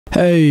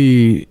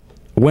Hey,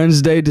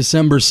 Wednesday,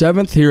 December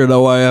 7th here at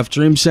OIF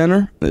Dream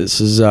Center. This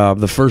is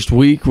the first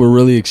week. We're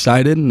really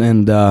excited,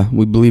 and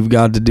we believe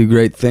God to do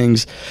great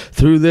things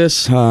through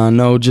this.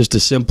 No, just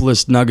the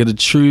simplest nugget of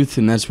truth,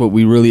 and that's what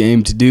we really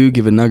aim to do.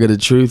 Give a nugget of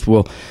truth.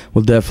 We'll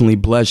definitely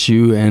bless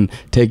you and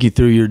take you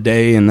through your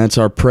day, and that's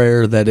our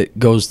prayer, that it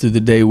goes through the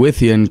day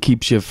with you and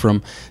keeps you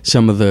from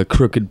some of the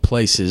crooked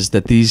places,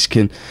 that these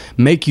can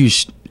make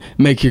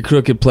your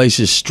crooked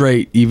places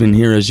straight even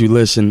here as you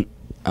listen.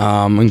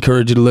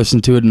 Encourage you to listen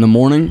to it in the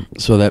morning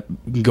so that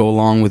you can go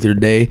along with your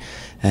day,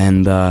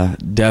 and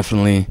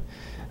definitely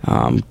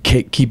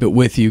keep it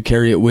with you,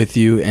 carry it with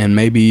you, and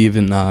maybe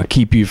even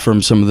keep you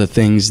from some of the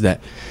things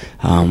that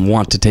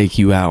want to take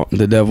you out.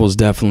 The devil's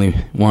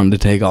definitely wanting to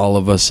take all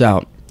of us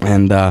out,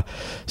 and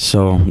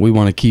so we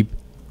want to keep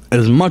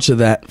as much of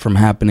that from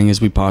happening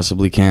as we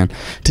possibly can.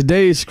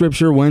 Today's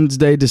scripture,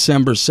 Wednesday,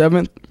 December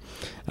 7th,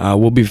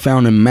 will be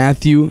found in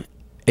Matthew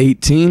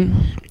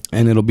 18,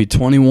 and it'll be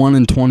 21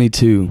 and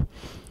 22.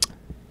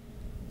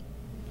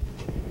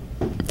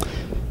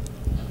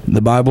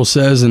 The Bible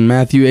says in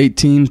Matthew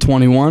 18,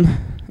 21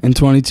 and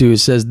 22, it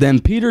says, "Then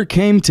Peter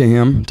came to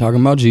him,"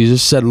 talking about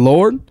Jesus, "said,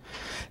 Lord,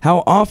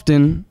 how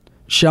often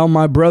shall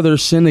my brother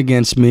sin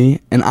against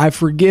me, and I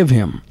forgive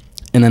him?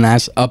 And then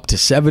asked, up to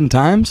 7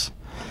 times?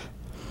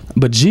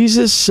 But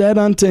Jesus said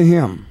unto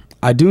him,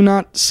 I do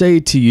not say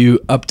to you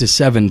up to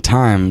 7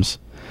 times,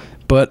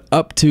 but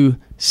up to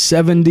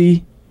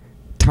 70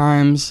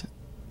 times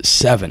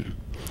 7.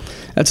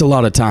 That's a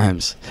lot of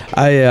times.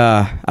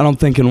 I don't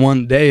think in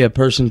one day a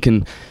person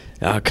can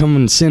come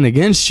and sin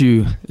against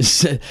you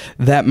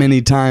that many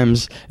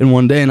times in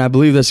one day, and I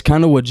believe that's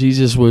kind of what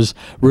Jesus was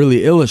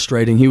really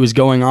illustrating. He was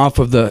going off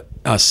of the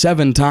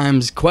 7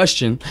 times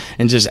question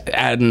and just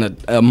adding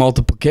a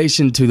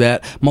multiplication to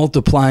that,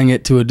 multiplying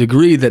it to a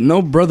degree that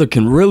no brother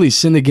can really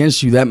sin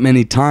against you that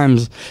many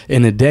times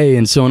in a day.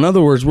 And so in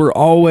other words, we're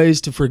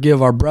always to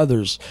forgive our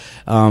brothers.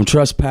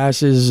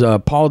 Trespasses,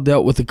 Paul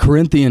dealt with the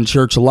Corinthian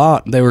church a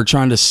lot. They were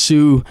trying to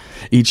sue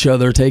each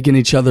other, taking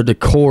each other to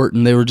court,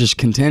 and they were just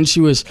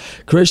contentious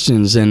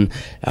Christians. And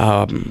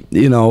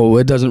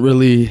it doesn't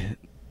really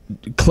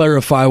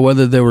clarify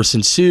whether they were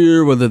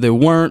sincere, whether they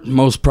weren't.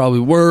 Most probably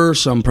were,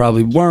 some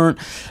probably weren't,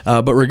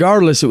 but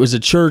regardless, it was a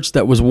church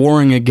that was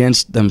warring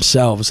against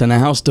themselves, and a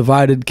house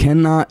divided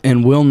cannot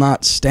and will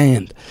not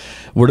stand.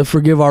 We're to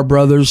forgive our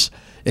brothers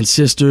and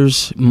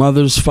sisters,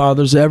 mothers,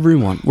 fathers,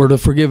 everyone. We're to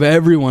forgive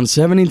everyone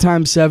 70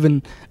 times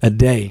 7 a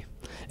day,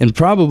 and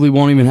probably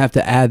won't even have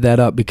to add that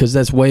up, because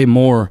that's way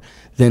more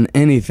than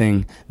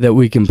anything that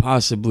we can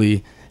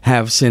possibly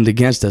have sinned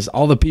against us.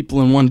 All the people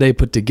in one day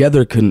put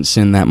together couldn't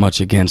sin that much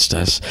against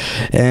us.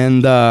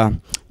 And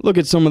look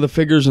at some of the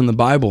figures in the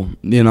Bible,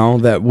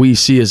 that we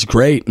see as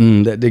great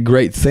and that did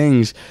great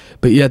things,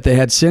 but yet they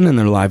had sin in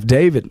their life.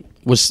 David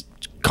was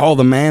called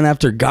a man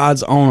after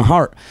God's own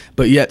heart,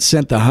 but yet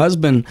sent the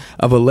husband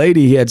of a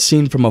lady he had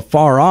seen from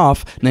afar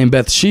off, named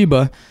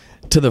Bathsheba,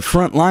 to the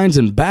front lines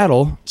in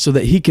battle so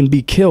that he can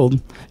be killed,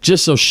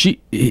 just so she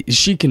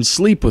can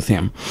sleep with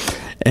him.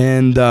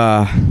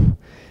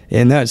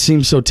 And that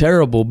seems so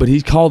terrible, but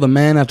he's called a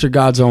man after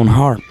God's own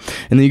heart.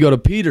 And then you go to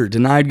Peter,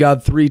 denied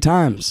God 3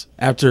 times.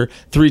 After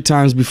 3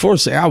 times before,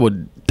 say, I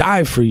would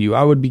die for you.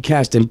 I would be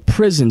cast in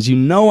prisons. You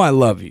know I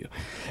love you.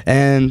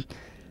 And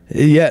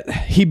yet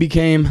he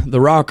became the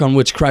rock on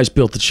which Christ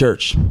built the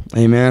church.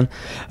 Amen.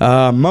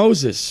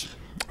 Moses,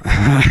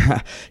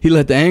 he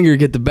let the anger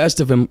get the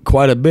best of him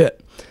quite a bit.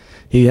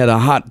 He had a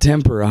hot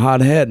temper, a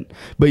hot head,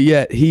 but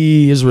yet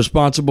he is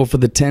responsible for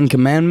the 10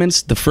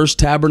 commandments, the first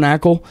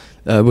tabernacle,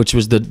 which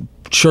was the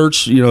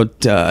church,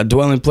 a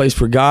dwelling place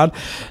for God.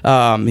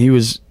 He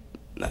was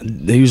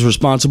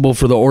responsible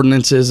for the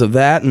ordinances of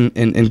that,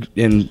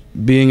 and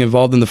being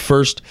involved in the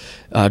first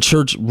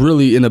church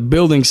really in a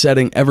building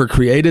setting ever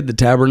created, the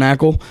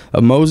tabernacle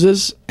of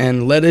Moses,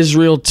 and led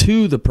Israel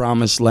to the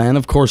promised land.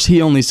 Of course,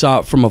 he only saw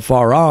it from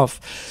afar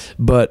off,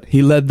 but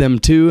he led them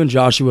to, and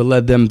Joshua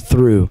led them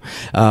through,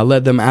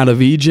 led them out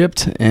of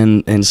Egypt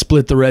and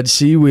split the Red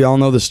Sea. We all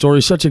know the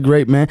story. Such a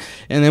great man.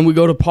 And then we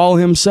go to Paul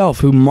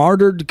himself, who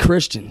martyred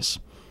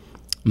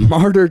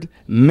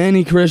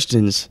many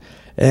Christians.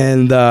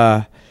 And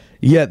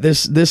yet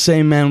this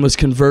same man was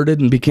converted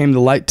and became the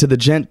light to the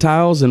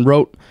Gentiles, and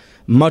wrote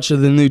much of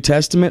the New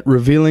Testament,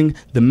 revealing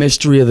the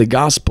mystery of the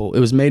gospel. It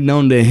was made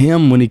known to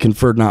him when he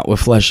conferred not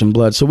with flesh and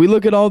blood. So we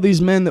look at all these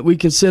men that we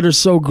consider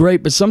so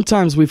great, but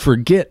sometimes we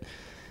forget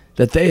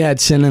that they had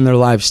sin in their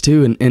lives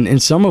too,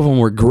 and some of them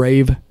were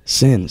grave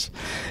sins.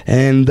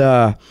 And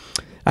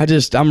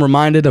I'm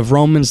reminded of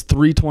Romans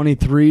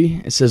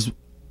 3:23. It says,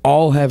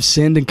 all have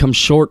sinned and come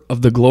short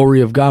of the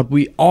glory of God.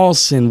 We all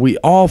sin. We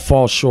all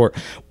fall short.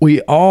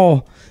 We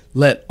all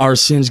let our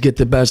sins get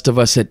the best of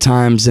us at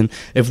times. And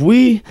if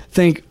we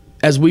think,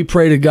 as we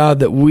pray to God,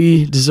 that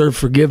we deserve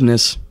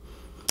forgiveness,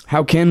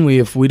 how can we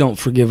if we don't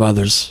forgive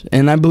others?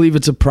 And I believe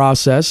it's a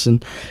process,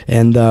 and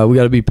we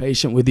got to be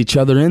patient with each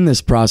other in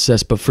this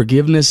process. But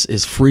forgiveness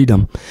is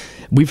freedom.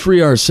 We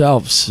free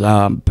ourselves.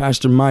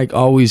 Pastor Mike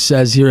always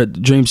says here at the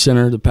Dream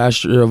Center, the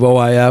pastor of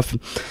OIF,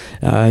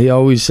 he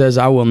always says,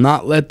 I will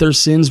not let their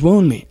sins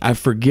wound me. I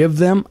forgive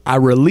them. I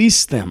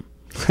release them.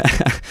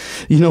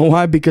 You know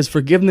why? Because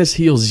forgiveness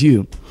heals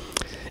you.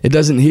 It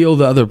doesn't heal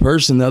the other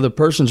person. The other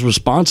person's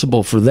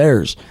responsible for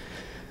theirs.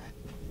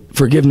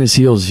 Forgiveness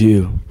heals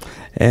you.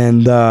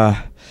 And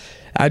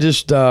I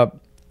just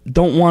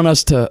don't want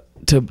us to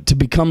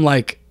become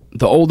like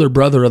the older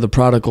brother of the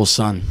prodigal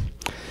son.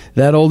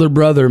 That older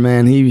brother,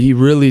 man, he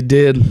really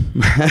did.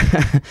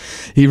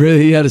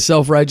 he had a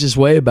self-righteous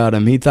way about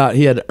him. He thought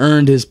he had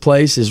earned his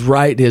place, his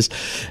right, his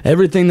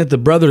everything that the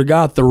brother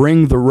got, the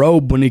ring, the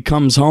robe, when he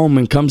comes home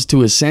and comes to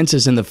his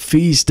senses, and the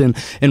feast and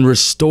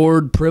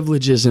restored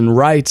privileges and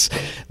rights.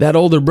 That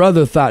older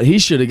brother thought he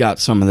should have got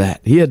some of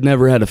that. He had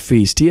never had a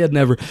feast. He had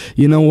never,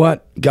 you know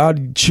what?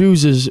 God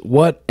chooses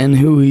what and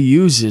who he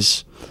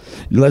uses.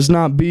 Let's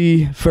not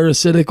be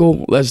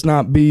pharisaical. Let's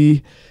not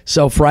be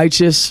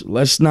self-righteous.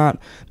 Let's not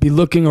be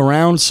looking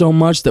around so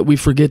much that we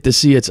forget to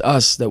see it's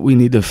us that we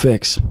need to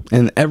fix.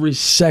 And every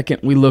second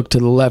we look to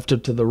the left or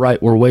to the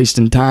right, we're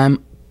wasting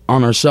time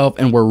on ourselves,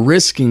 and we're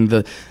risking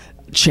the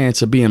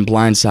chance of being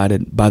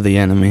blindsided by the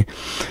enemy.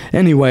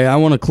 Anyway, I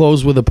want to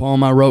close with a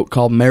poem I wrote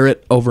called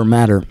Merit Over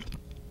Matter.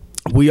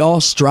 We all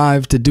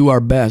strive to do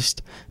our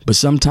best, but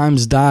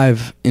sometimes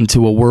dive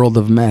into a world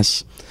of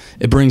mess.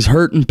 It brings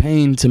hurt and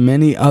pain to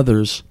many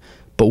others,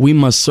 but we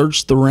must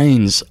search the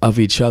reins of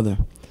each other.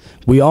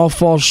 We all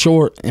fall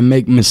short and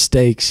make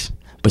mistakes,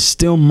 but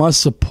still must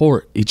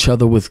support each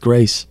other with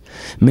grace.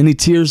 Many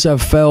tears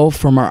have fell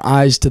from our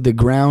eyes to the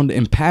ground,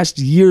 and past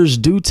years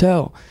do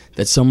tell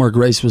that somewhere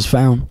grace was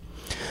found.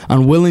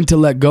 Unwilling to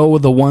let go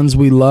of the ones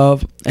we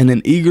love, and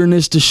an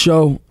eagerness to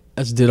show,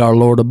 as did our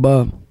Lord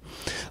above.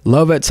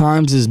 Love at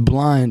times is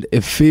blind,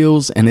 it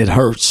feels and it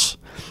hurts.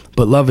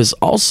 But love is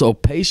also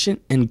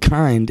patient and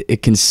kind.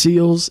 It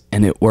conceals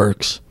and it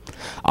works.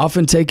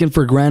 Often taken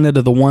for granted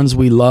are the ones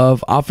we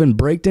love. Often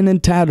breaking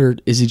and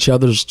tattered is each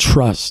other's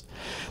trust.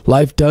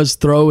 Life does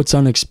throw its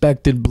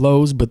unexpected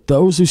blows, but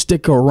those who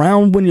stick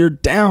around when you're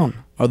down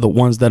are the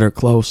ones that are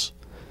close.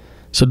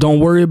 So don't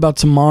worry about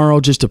tomorrow,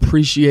 just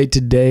appreciate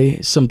today.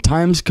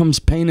 Sometimes comes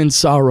pain and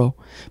sorrow,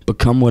 but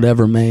come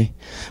whatever may.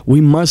 We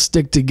must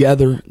stick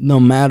together no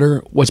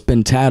matter what's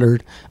been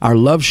tattered. Our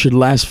love should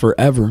last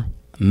forever.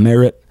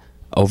 Merit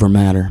over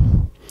matter.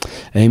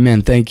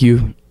 Amen. Thank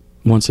you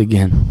once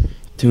again.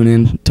 Tune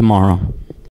in tomorrow.